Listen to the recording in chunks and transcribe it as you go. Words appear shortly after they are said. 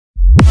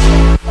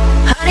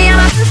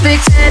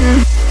perfect 10.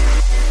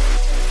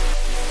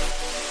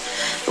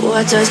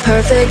 What does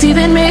perfect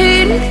even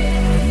mean?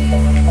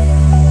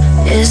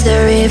 Is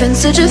there even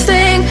such a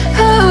thing?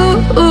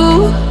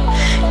 Oh,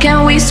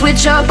 can we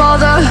switch up all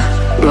the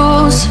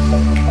rules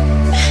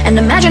and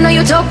imagine a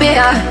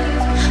utopia?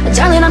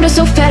 Darling, I'm just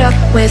so fed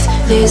up with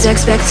these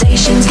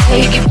expectations.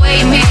 They keep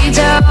weighing me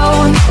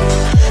down.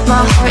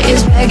 My heart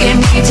is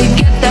begging me to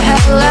get the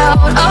hell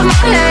out of my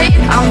head.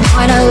 I'm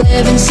gonna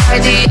live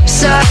inside the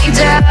upside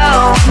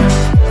down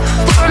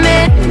for a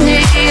minute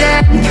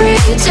and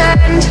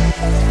pretend.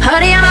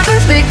 Honey, I'm a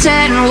perfect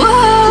 10.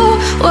 Whoa,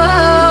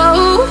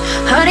 whoa.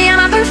 Honey, I'm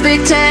a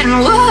perfect 10.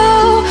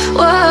 Whoa,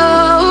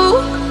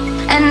 whoa.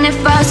 And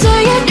if I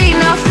say it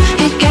enough,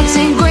 it gets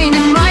ingrained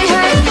in my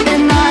head,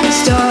 and I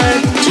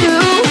start to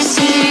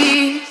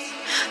see.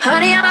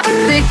 Honey, I'm a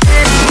perfect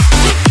 10.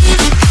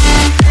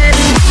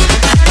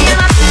 Honey, I'm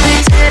a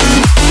perfect 10.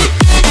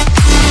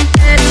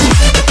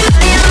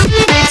 Honey, I'm a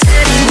perfect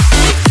 10.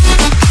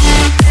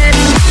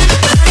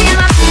 Honey, I'm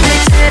a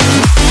perfect 10.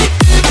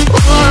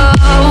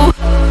 Whoa.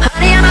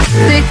 Honey, I'm a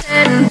perfect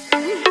 10.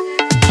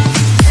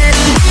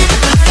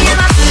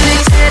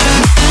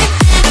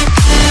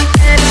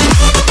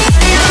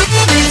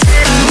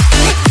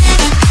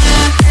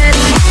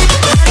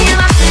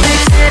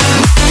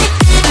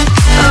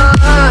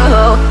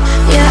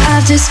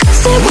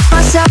 Disgusted with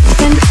myself,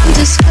 and I'm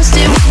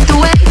disgusted with the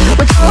way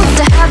we're told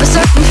to have a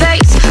certain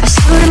face, a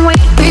certain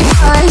weight,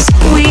 because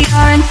we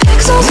aren't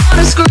pixels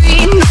on a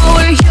screen. No,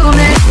 we're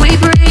human, we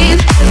breathe.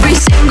 Every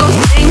single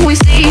thing we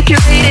see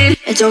curated,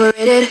 it's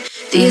overrated.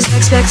 These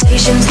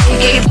expectations, they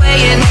keep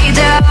weighing me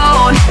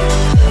down.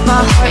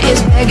 My heart is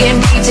begging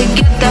me to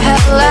get the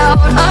hell out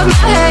of my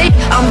head.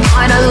 I'm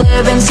gonna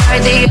live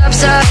inside the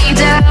upside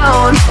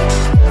down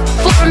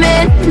for a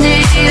minute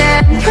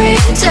and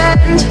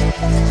pretend.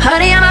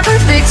 Honey, I'm a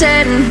perfect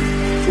 10.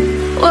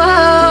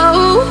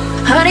 Whoa.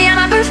 Honey, I'm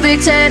a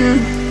perfect 10.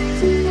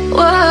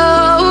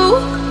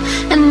 Whoa.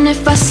 And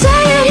if I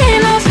say it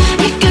enough,